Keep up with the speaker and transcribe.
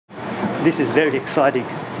This is very exciting.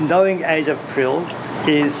 Knowing age of krill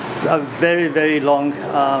is a very, very long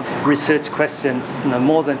research question,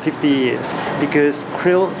 more than 50 years, because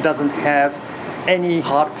krill doesn't have any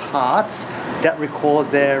hard parts that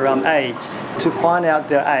record their age. To find out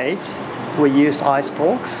their age, we used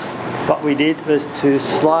eyestalks. What we did was to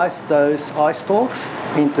slice those eyestalks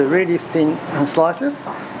into really thin slices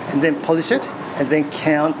and then polish it, and then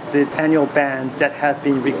count the annual bands that have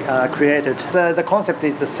been created. So the concept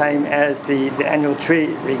is the same as the annual tree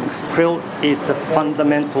rings. Krill is the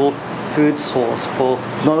fundamental food source for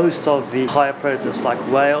most of the higher predators like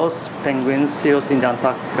whales, penguins, seals in the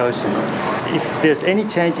Antarctic Ocean. If there's any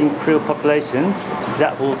change in krill populations,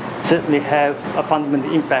 that will certainly have a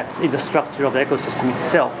fundamental impact in the structure of the ecosystem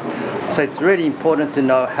itself. So it's really important to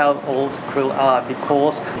know how old krill are,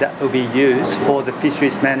 because that will be used for the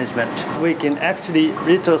fisheries management. We can actually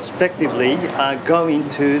retrospectively go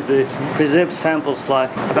into the preserved samples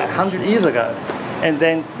like about 100 years ago and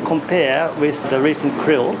then compare with the recent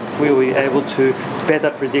krill. We will be able to better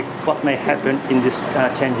predict what may happen in this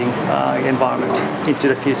changing environment into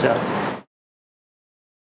the future.